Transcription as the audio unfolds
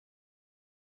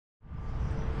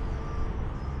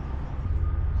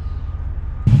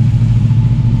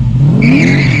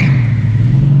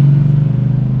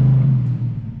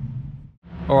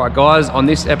Alright guys, on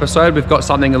this episode we've got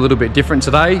something a little bit different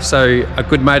today. So a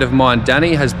good mate of mine,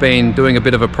 Danny, has been doing a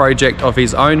bit of a project of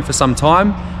his own for some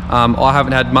time. I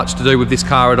haven't had much to do with this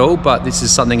car at all, but this is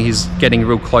something he's getting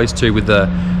real close to with the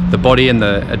body and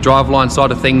the driveline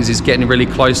side of things. Is getting really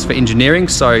close for engineering.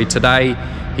 So today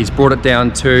he's brought it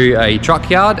down to a truck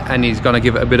yard and he's going to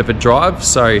give it a bit of a drive.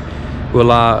 So we'll,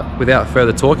 without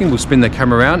further talking, we'll spin the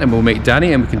camera around and we'll meet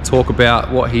Danny and we can talk about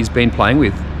what he's been playing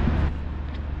with.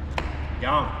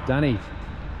 Danny,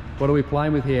 what are we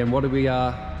playing with here and what are we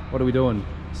doing?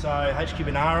 So HQ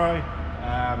MONARO,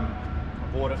 I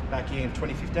bought it back in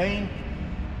 2015.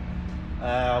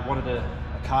 I wanted a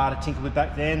car to tinker with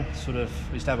back then. Sort of,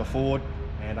 we used to have a Ford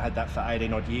and I had that for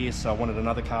 18 odd years, so I wanted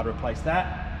another car to replace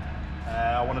that.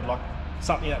 I wanted like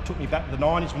something that took me back to the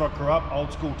 90s when I grew up,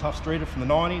 old school tough streeter from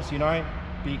the 90s, you know,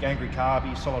 big angry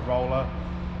carby, solid roller,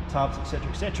 tubs, etc,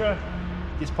 etc.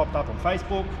 This popped up on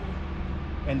Facebook.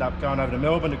 Ended up going over to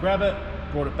Melbourne to grab it,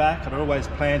 brought it back. I'd always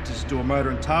planned to just do a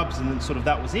motor and tubs, and then sort of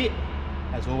that was it.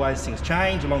 As always, things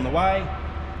change along the way,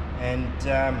 and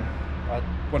I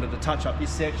wanted to touch up this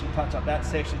section, touch up that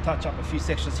section, touch up a few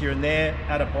sections here and there,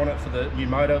 add a bonnet for the new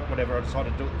motor, whatever I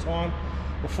decided to do at the time.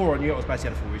 Before I knew it, was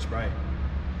basically out of full respray.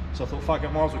 So I thought, fuck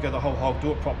it, might as well go the whole hog,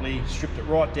 do it properly, stripped it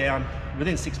right down.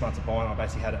 Within 6 months of buying, I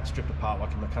basically had it stripped apart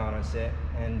like a Meccano set,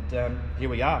 and here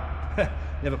we are.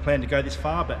 Never planned to go this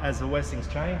far, but as always, things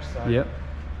change. So. Yep.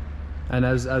 And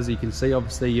as you can see,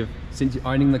 obviously, since you're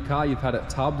owning the car, you've had it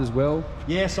tubbed as well.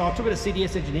 Yeah, so I took it to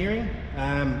GTS Engineering.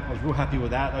 I was real happy with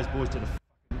that. Those boys did an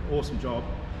awesome job.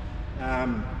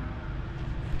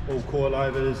 All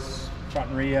coilovers, front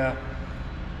and rear,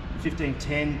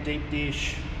 1510 deep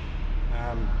dish,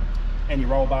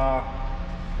 anti-roll bar,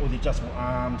 all the adjustable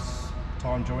arms,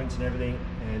 time joints and everything,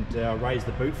 and raised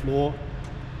the boot floor.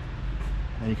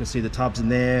 And you can see the tubs in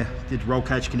there. Did roll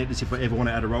cage connectors if I ever want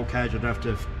to add a roll cage. I don't have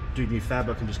to do new fab,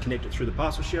 I can just connect it through the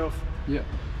parcel shelf. Yeah.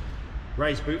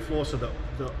 Raised boot floor so that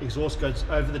the exhaust goes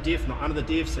over the diff, not under the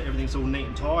diff, so everything's all neat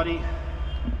and tidy.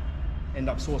 End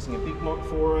up sourcing a big block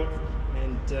for it.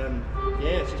 And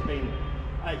yeah, it's just been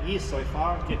 8 years so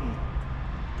far,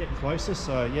 getting closer,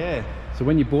 so yeah. So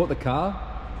when you bought the car,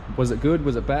 was it good,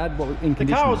 was it bad? What in condition?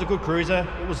 The car was a good cruiser.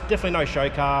 It was definitely no show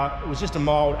car. It was just a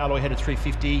mild alloy headed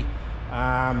 350.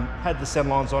 Had the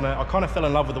centerlines on it. I kind of fell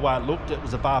in love with the way it looked. It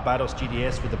was a Barbados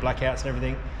GTS with the blackouts and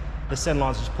everything. The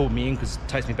centerlines just pulled me in because it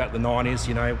takes me back to the 90s,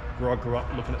 you know, where I grew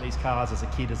up looking at these cars as a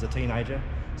kid, as a teenager.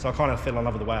 So I kind of fell in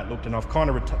love with the way it looked, and I've kind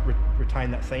of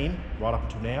retained that theme right up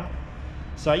until now.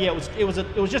 So yeah, it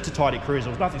was just a tidy cruiser.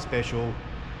 It was nothing special.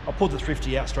 I pulled the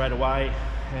thrifty out straight away,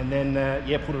 and then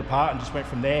yeah, pulled it apart and just went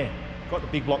from there. Got the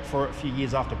big block for it a few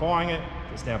years after buying it.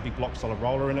 There's now a big block solid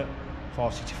roller in it.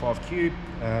 565 cube,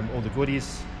 all the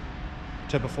goodies,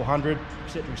 turbo 400,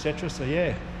 etc, etc. So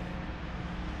yeah.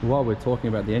 While we're talking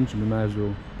about the engine, we may as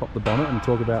well pop the bonnet and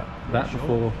talk about that sure.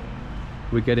 Before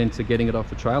we get into getting it off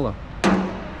the trailer.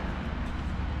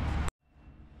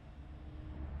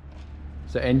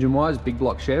 So engine wise, big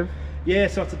block Chev? Yeah,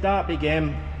 so it's a Dart Big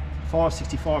M,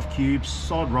 565 cubes,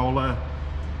 solid roller,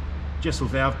 Jessel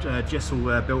valve, Jessel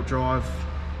belt drive,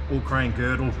 all crane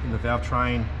girdle in the valve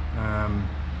train.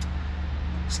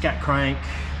 Scat crank,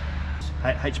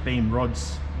 H-beam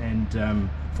rods and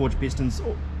forged pistons,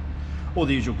 all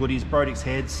the usual goodies, Brodix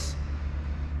heads,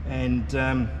 and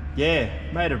yeah,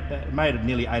 made it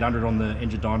nearly 800 on the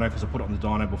engine dyno because I put it on the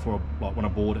dyno before, like when I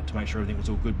bought it, to make sure everything was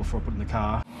all good before I put it in the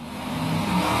car.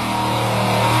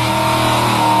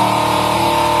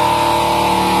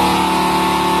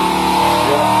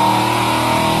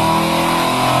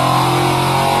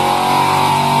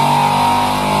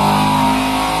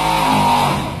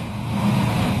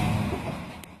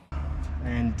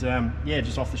 Yeah,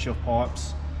 just off the shelf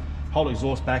pipes. Whole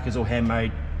exhaust back is all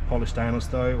handmade, polished stainless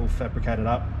though, all fabricated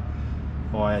up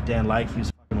by Dan Lake. He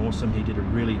was fucking awesome. He did a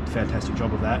really fantastic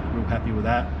job of that. Real happy with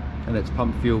that. And it's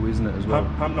pump fuel, isn't it, as well?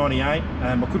 Pump 98.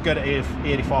 I could go to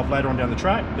E85 later on down the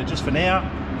track, but just for now,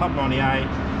 pump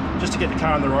 98, just to get the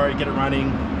car on the road, get it running,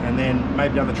 and then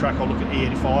maybe down the track I'll look at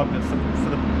E85, but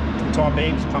for the time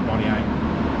being, just pump 98.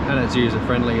 And it's user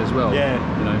friendly as well. Yeah.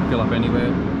 You know, fill up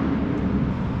anywhere.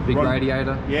 Big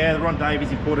radiator. Yeah, the Ron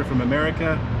Davies imported from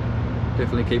America.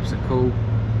 Definitely keeps it cool.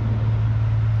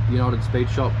 United Speed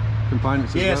Shop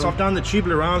components as well. So I've done the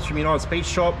tubular arms from United Speed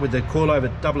Shop with the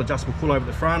coilover, double adjustable coilover at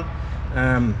the front.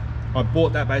 I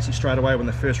bought that basically straight away when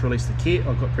they first released the kit.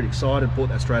 I got pretty excited, bought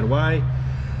that straight away.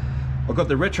 I got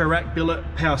the retro rack billet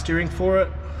power steering for it.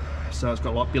 So it's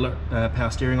got like billet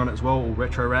power steering on it as well, all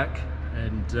retro rack.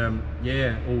 And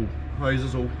yeah, all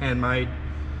hoses, all handmade.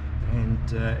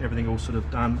 And everything all sort of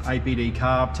done. ABD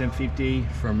carb 1050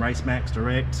 from Race Max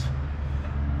direct.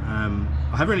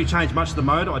 I haven't really changed much of the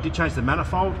motor. I did change the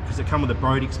manifold because it come with a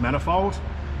Brodix manifold,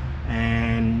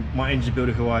 and my engine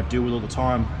builder who I deal with all the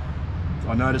time,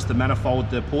 I noticed the manifold,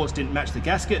 the ports didn't match the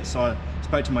gasket, so I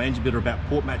spoke to my engine builder about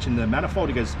port matching the manifold.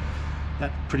 He goes,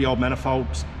 that pretty old manifold,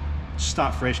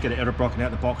 start fresh, get it out of broken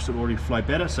out the box, it already flow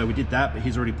better. So we did that, but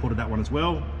he's already ported that one as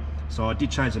well. So I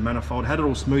did change the manifold, had it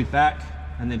all smoothed back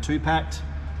and then 2-packed,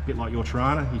 a bit like your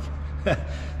Tirana.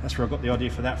 That's where I got the idea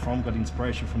for that from, got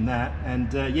inspiration from that.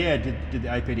 And yeah, did the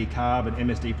APD carb and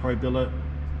MSD Pro billet.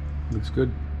 Looks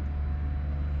good.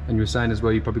 And you were saying as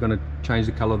well, you're probably going to change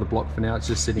the colour of the block for now, it's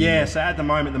just sitting Yeah, so at the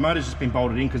moment, the motor's just been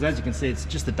bolted in, because as you can see, it's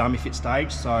just the dummy fit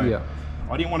stage. So yeah.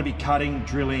 I didn't want to be cutting,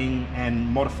 drilling, and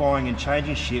modifying and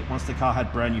changing shit once the car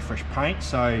had brand new fresh paint.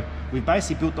 So we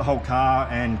basically built the whole car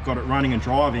and got it running and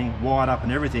driving, wired up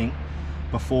and everything,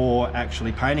 before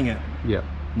actually painting it. Yeah.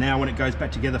 Now when it goes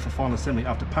back together for final assembly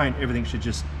after paint, everything should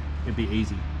just, it'd be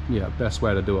easy. Yeah, best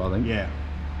way to do it, I think. Yeah.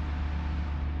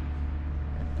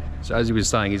 So as he was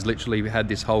saying, he's literally had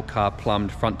this whole car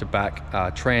plumbed front to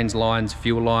back, trans lines,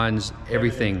 fuel lines,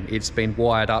 everything. It's been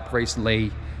wired up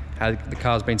recently. The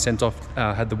car's been sent off,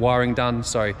 had the wiring done,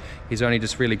 so he's only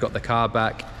just really got the car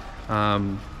back,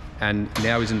 and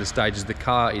now he's in the stages. The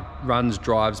car, it runs,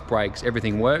 drives, brakes,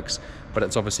 everything works, but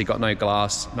it's obviously got no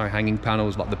glass, no hanging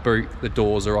panels, like the boot, the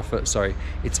doors are off it, so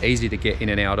it's easy to get in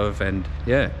and out of, and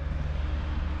yeah,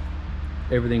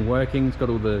 everything working. It's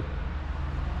got all the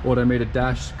autometer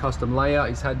dash custom layout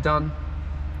he's had done,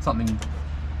 something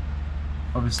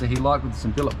obviously he liked, with some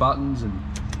billet buttons and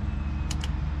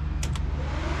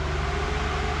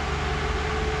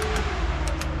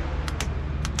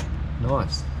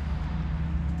nice.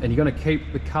 And you're going to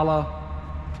keep the colour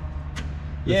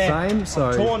the same?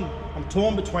 So I'm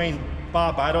torn between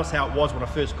Barbados, how it was when I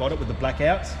first got it with the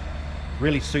blackouts.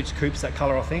 Really suits coupes, that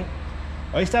colour, I think.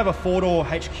 I used to have a 4-door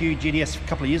HQ GTS a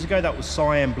couple of years ago that was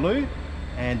cyan blue,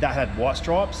 and that had white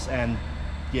stripes, and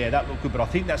yeah, that looked good, but I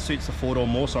think that suits the 4-door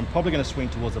more, so I'm probably going to swing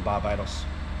towards the Barbados.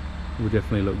 It will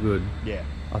definitely look good. Yeah.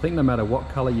 I think no matter what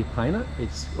colour you paint it,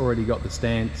 it's already got the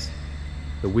stance,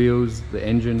 the wheels, the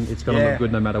engine, it's going to look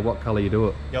good no matter what colour you do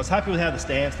it. Yeah, I was happy with how the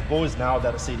stance, the boys nailed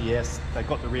that at CDS. They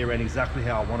got the rear end exactly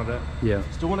how I wanted it. Yeah.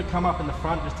 Still want to come up in the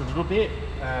front just a little bit.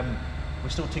 We're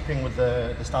still tinkering with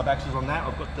the stub axles on that.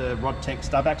 I've got the Rodtech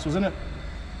stub axles in it,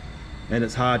 and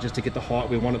it's hard just to get the height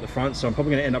we want at the front, so I'm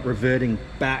probably going to end up reverting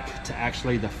back to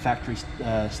actually the factory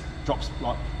drop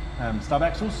stub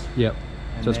axles. Yep.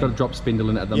 So it's got a drop spindle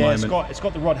in it at the moment. Yeah, it's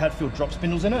got the Rod Hatfield drop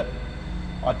spindles in it.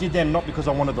 I did them not because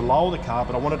I wanted to lower the car,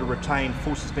 but I wanted to retain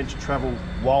full suspension travel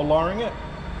while lowering it.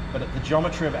 But the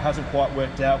geometry of it hasn't quite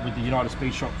worked out with the United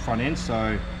Speed Shop front end, so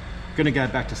I'm going to go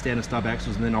back to standard stub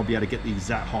axles, and then I'll be able to get the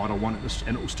exact height I want it,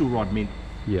 and it will still ride mint.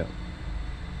 Yeah.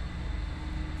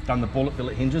 Done the bullet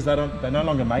billet hinges, they no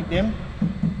longer make them,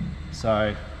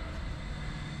 so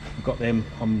I've got them.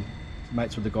 I'm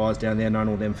mates with the guys down there, known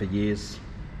all them for years.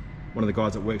 One of the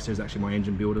guys that works there is actually my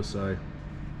engine builder, so.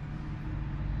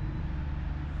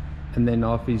 And then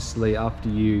obviously after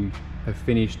you have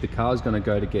finished, the car's going to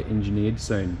go to get engineered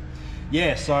soon.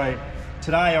 Yeah, so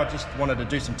today I just wanted to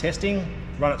do some testing,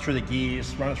 run it through the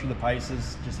gears, run it through the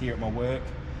paces, just here at my work,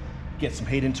 get some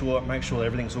heat into it, make sure that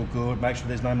everything's all good, make sure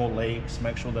there's no more leaks,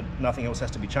 make sure that nothing else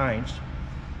has to be changed.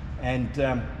 And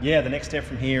yeah, the next step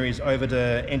from here is over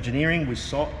to engineering with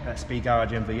SOT at Speed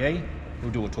Garage MVE. He'll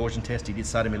do a torsion test. He did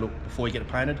say to me, look, before you get it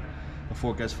painted,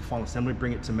 before it goes for final assembly,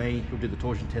 bring it to me. He'll do the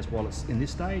torsion test while it's in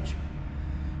this stage.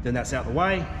 Then that's out the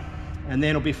way, and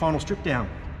then it'll be final strip down.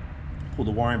 Pull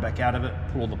the wiring back out of it,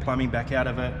 pull all the plumbing back out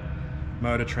of it,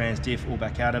 motor, trans, diff, all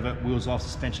back out of it, wheels off,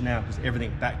 suspension out, just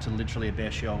everything back to literally a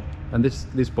bare shell. And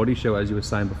this body shell, as you were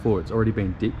saying before, it's already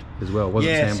been dipped as well,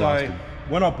 wasn't it? Yeah, so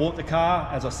when I bought the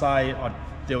car, as I say,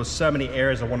 there was so many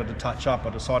areas I wanted to touch up, I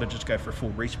decided to just go for a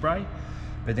full respray.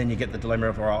 But then you get the dilemma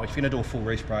of, all right, if you're going to do a full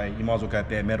respray, you might as well go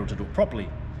bare metal to do it properly.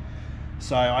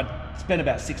 So I spent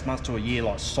about 6 months to a year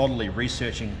like solidly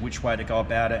researching which way to go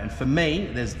about it. And for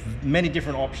me, there's many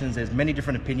different options, there's many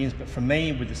different opinions, but for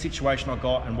me, with the situation I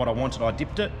got and what I wanted, I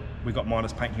dipped it. We got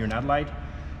minus paint here in Adelaide.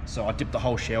 So I dipped the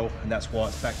whole shell, and that's why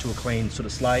it's back to a clean sort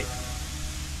of slate.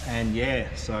 And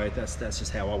yeah, so that's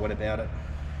just how I went about it.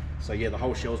 So yeah, the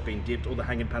whole shell's been dipped, all the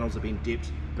hanging panels have been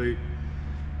dipped, boot,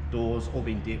 doors, all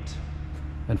been dipped.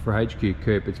 And for HQ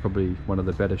Coupe, it's probably one of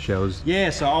the better shells. Yeah,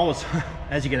 so I was,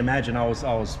 as you can imagine, I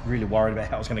was really worried about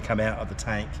how it was going to come out of the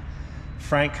tank.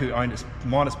 Frank, who owned it,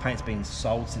 minus paint's been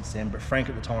sold since then, but Frank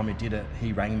at the time who did it,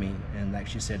 he rang me and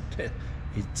actually said,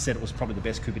 he said it was probably the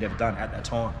best coupe he'd ever done at that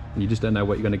time. You just don't know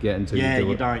what you're going to get until you do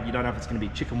it. Yeah, you don't know if it's going to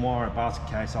be chicken wire or basket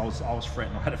case. I was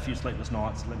fretting. I had a few sleepless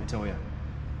nights, let me tell you.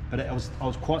 but I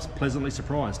was quite pleasantly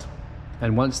surprised.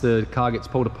 And once the car gets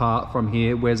pulled apart from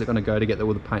here, where's it going to go to get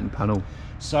all the paint and panel?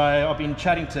 So I've been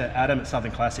chatting to Adam at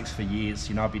Southern Classics for years.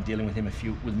 You know, I've been dealing with him a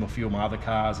few of my other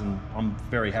cars, and I'm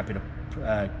very happy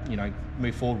to, you know,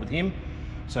 move forward with him.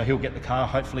 So he'll get the car,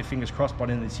 hopefully, fingers crossed, by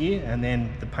the end of this year, and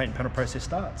then the paint and panel process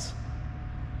starts.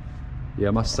 Yeah,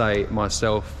 I must say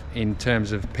myself, in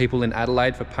terms of people in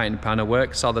Adelaide for paint and panel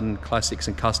work, Southern Classics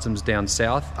and Customs down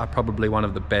south are probably one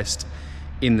of the best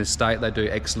in the state. They do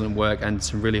excellent work and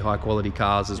some really high quality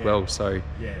cars as well. So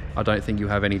I don't think you'll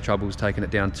have any troubles taking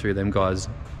it down to them guys.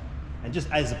 And just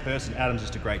as a person, Adam's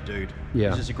just a great dude. Yeah.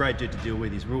 He's just a great dude to deal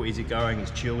with. He's real easygoing,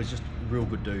 he's chill, he's just a real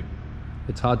good dude.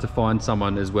 It's hard to find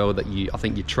someone as well that I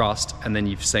think you trust, and then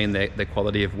you've seen their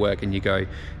quality of work and you go,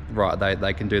 right,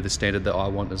 they can do the standard that I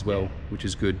want as well, which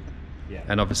is good. Yeah.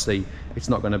 And obviously it's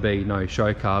not going to be no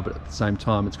show car, but at the same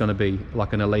time it's going to be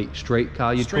like an elite street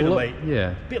car, you'd Street call elite. it.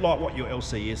 Yeah. A bit like what your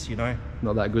LC is, you know.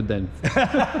 Not that good then.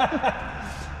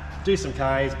 Do some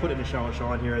Ks, put it in a show and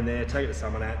shine here and there, take it to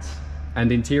someone else.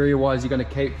 And interior wise, you're going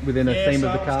to keep within a theme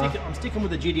of the car? I'm sticking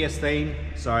with the GTS theme,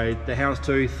 so the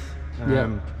houndstooth.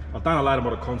 I've done a later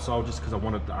model console just because I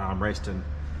wanted the armrest and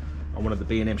I wanted the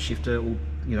B&M shifter, you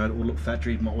know, it will look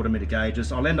factory, my automatic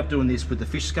gauges. I'll end up doing this with the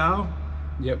fish scale.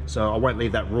 Yep. So I won't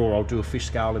leave that raw, I'll do a fish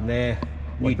scale in there.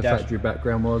 Like the factory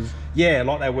background was? Yeah,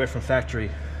 like they were from factory.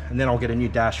 And then I'll get a new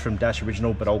dash from Dash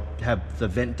Original, but I'll have the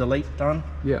vent delete done.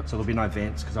 Yeah. So there'll be no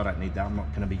vents because I don't need that. I'm not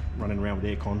going to be running around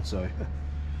with aircon, so.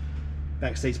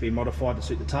 Back seats being modified to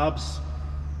suit the tubs.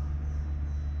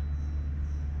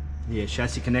 Yeah,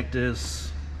 chassis connectors,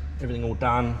 everything all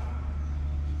done.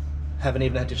 Haven't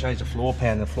even had to change the floor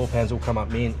pan. The floor pan's all come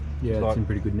up mint. Yeah, it's in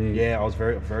pretty good nick. Yeah, I was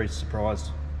very surprised.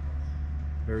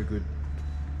 Very good.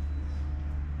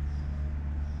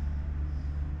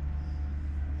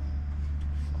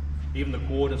 Even the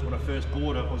quarters, when I first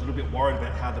bought it, I was a little bit worried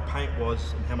about how the paint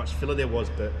was and how much filler there was,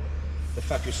 but the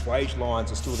factory swage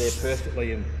lines are still there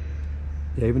perfectly. And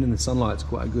yeah, even in the sunlight, it's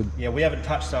quite good. yeah, we haven't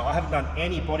touched, so I haven't done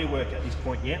any bodywork at this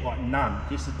point yet, like none.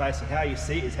 This is basically how you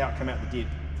see it is how it come out the dip.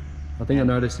 I think I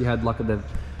noticed you had, like, they've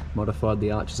modified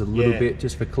the arches a little bit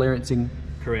just for clearancing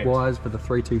wise for the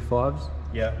 325s.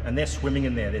 Yeah, and they're swimming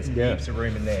in there. There's heaps of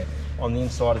room in there. On the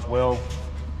inside as well.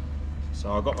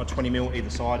 So I've got my 20mm either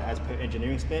side as per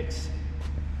engineering specs.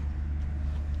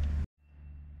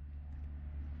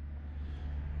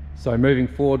 So moving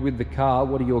forward with the car,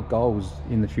 what are your goals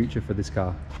in the future for this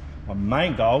car? My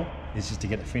main goal is just to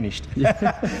get it finished.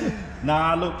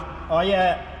 Nah, look,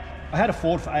 I had a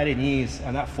Ford for 18 years,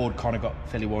 and that Ford kind of got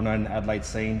fairly well known in the Adelaide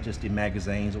scene, just in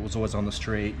magazines. It was always on the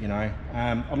street, you know.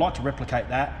 I'd like to replicate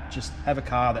that, just have a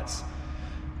car that's,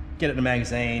 get it in a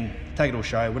magazine, take it to a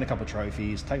show, win a couple of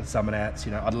trophies, take it to Summernats,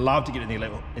 you know. I'd love to get in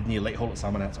the elite hall at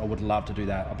Summernats. I would love to do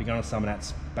that. I've been going to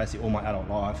Summernats basically all my adult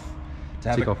life.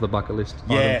 To Tick off the bucket list.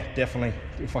 Yeah, definitely.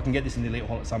 If I can get this in the elite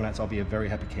hall at Summernats, I'll be a very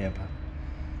happy camper.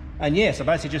 And yeah, so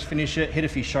basically just finish it, hit a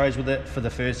few shows with it for the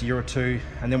first year or two,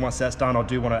 and then once that's done, I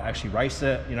do want to actually race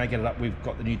it, you know, get it up. We've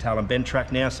got the new tail and bend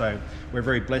track now, so we're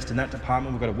very blessed in that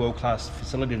department. We've got a world-class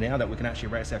facility now that we can actually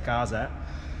race our cars at.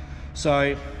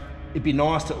 So it'd be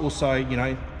nice to also, you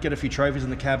know, get a few trophies in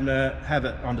the cabinet, have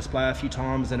it on display a few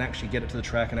times, and actually get it to the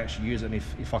track and actually use it. And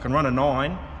if I can run a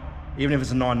 9, even if it's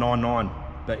a 999,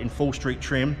 but in full street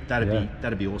trim,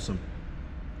 that'd be awesome.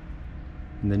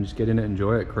 And then just get in it,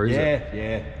 enjoy it, cruise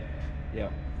it. Yeah.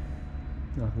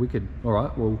 Oh, wicked. All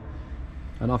right, well,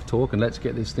 enough talk, and let's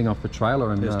get this thing off the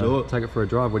trailer and let's do it. Take it for a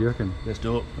drive. What do you reckon? Let's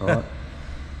do it. All right.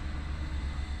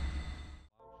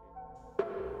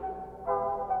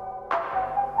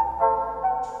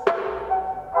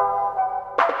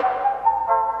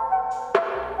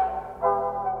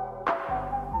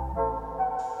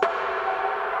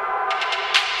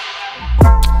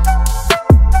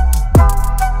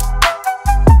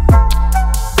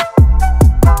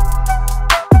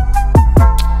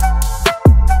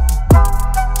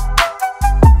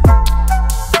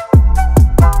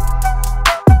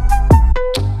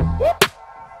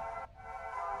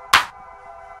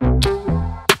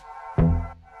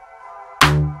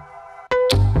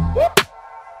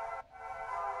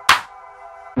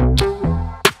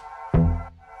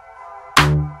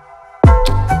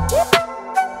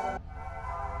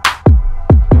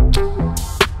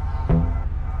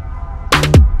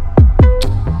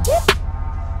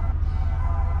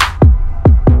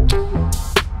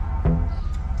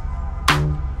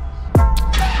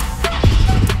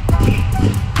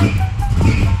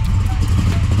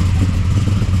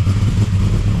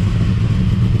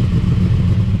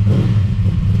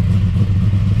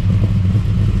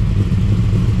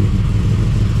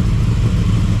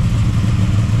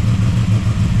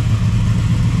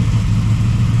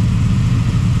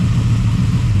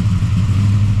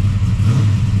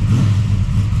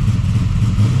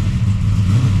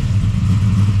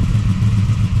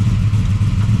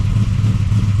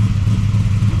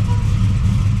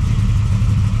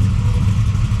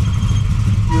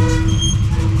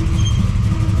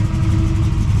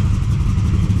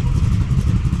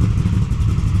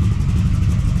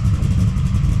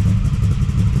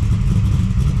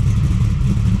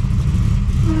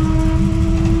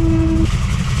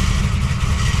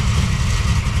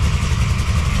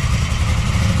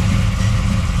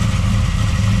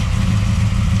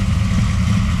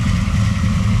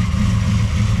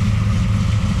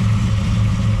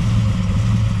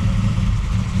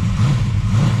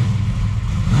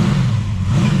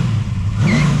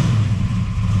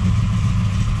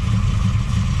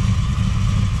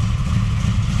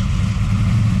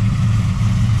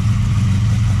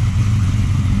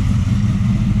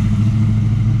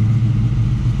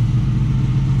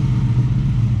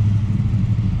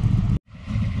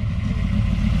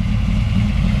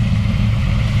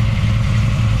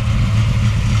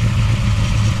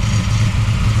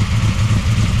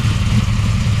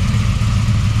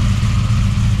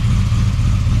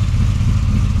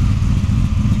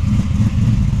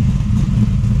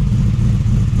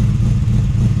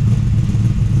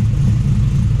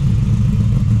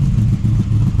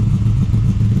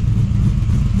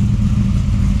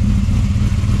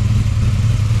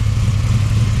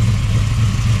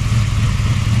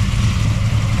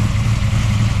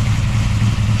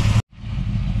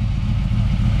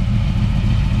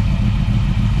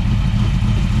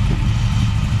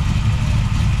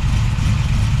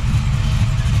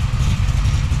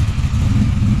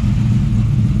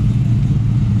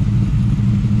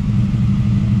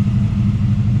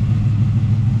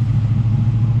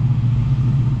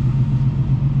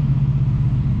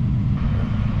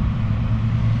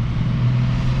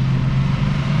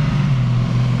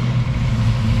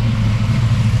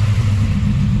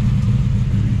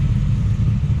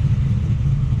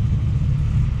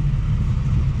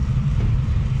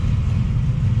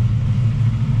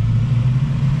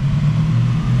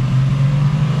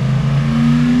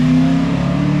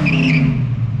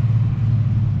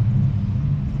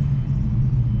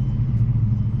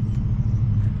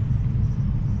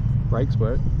 brakes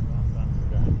work.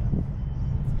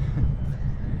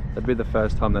 That'd be the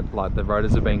first time that like the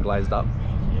rotors have been glazed up.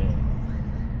 Yeah.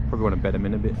 Probably want to bet them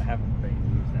in a bit. I haven't been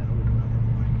used at all.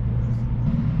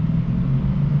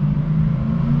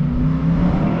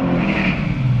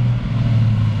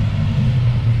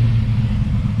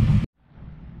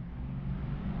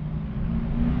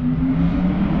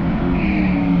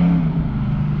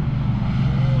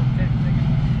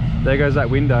 There goes that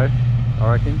window,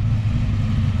 I reckon.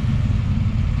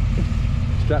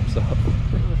 Straps up.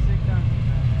 Throw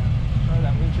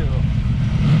that windshield off.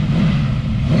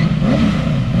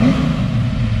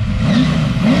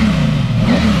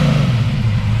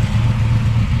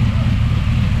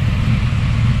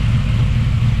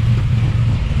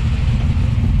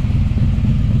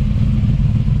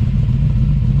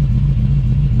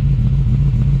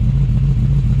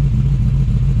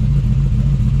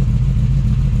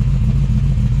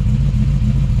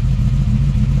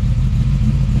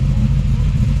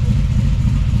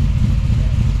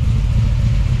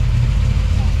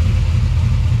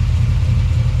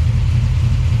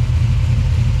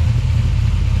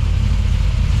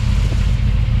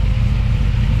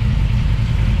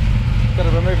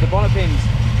 Remove the bonnet pins.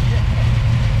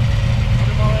 What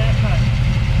am I out there?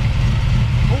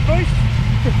 Full boost?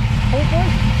 Full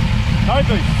boost? No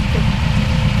boost.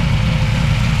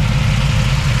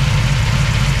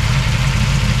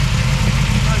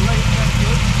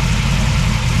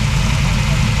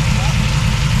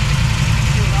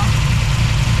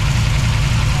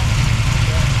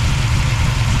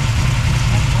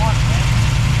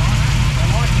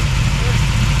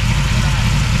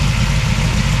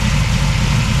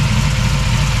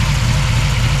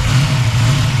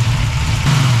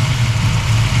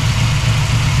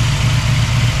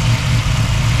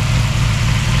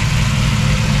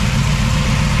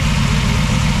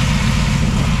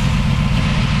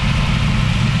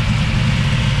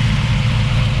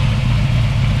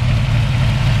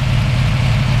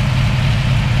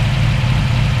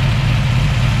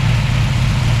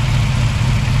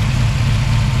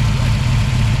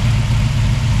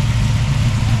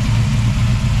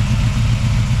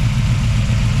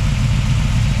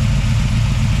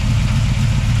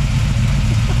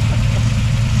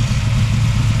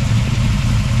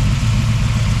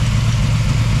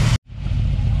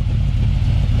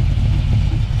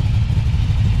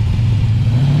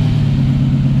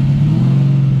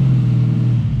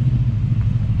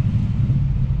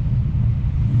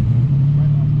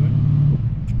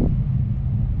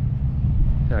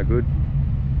 How good.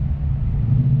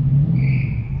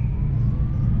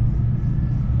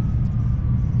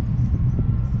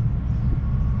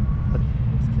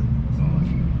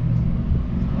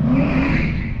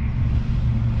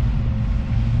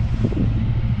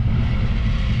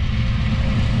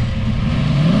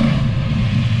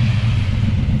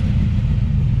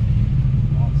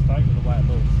 I'm stoked with the way it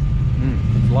looks.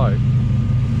 It's low.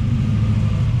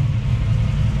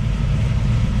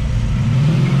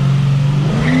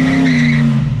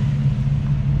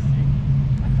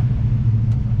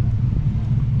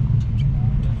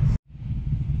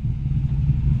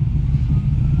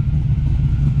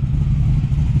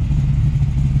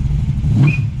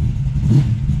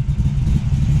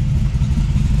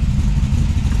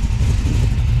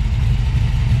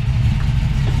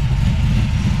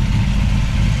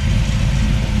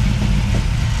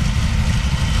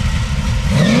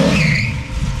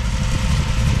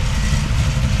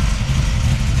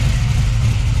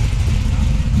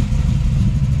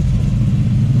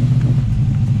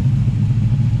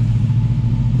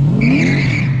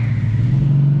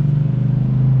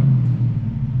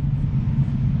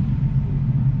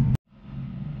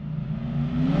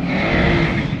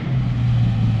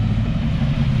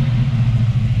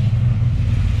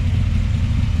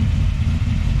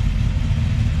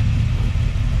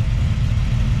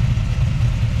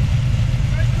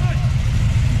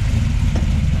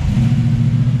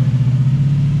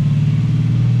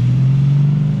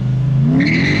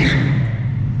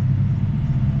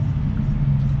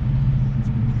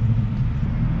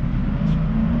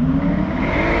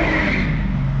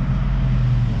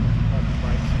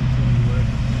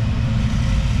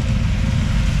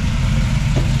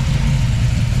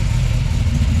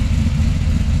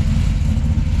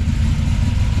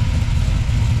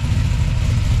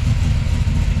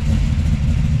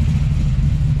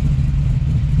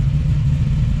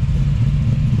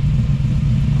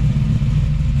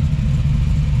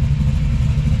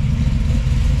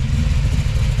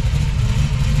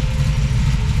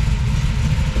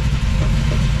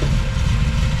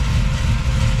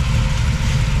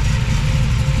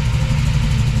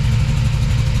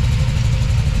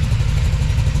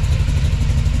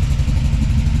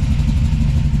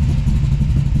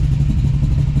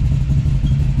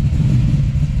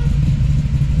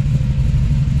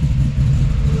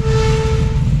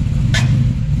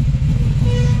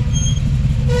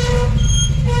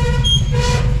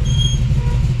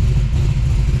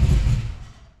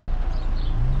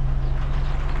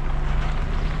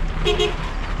 Alright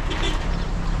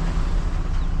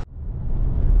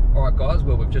guys,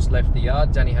 well we've just left the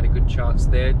yard. Danny had a good chance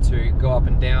there to go up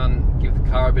and down, give the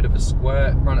car a bit of a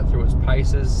squirt, run it through its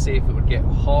paces, see if it would get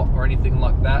hot or anything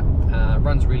like that.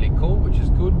 Runs really cool, which is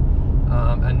good,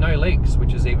 and no leaks,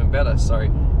 which is even better. So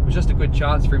it was just a good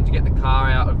chance for him to get the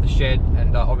car out of the shed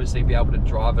and obviously be able to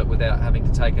drive it without having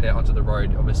to take it out onto the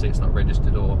road. Obviously it's not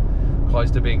registered or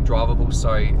close to being drivable,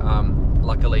 so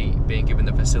luckily being given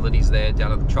the facilities there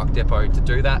down at the truck depot to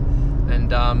do that. And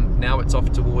now it's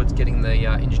off towards getting the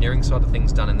engineering side of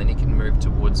things done, and then he can move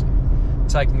towards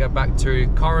taking it back to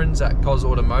Corrins at Cos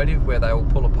Automotive, where they will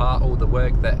pull apart all the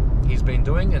work that he's been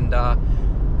doing, and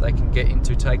they can get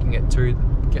into taking it to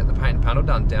get the paint and panel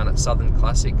done down at Southern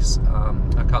Classics.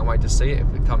 I can't wait to see it.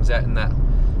 If it comes out in that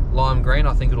lime green,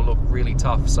 I think it'll look really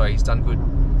tough, so he's done good.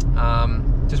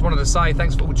 Just wanted to say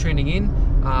thanks for all tuning in.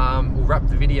 We'll wrap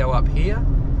the video up here,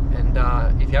 and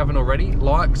if you haven't already,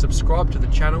 like, subscribe to the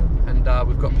channel, and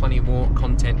we've got plenty more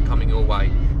content coming your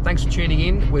way. Thanks for tuning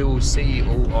in. We will see you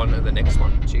all on the next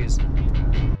one. Cheers.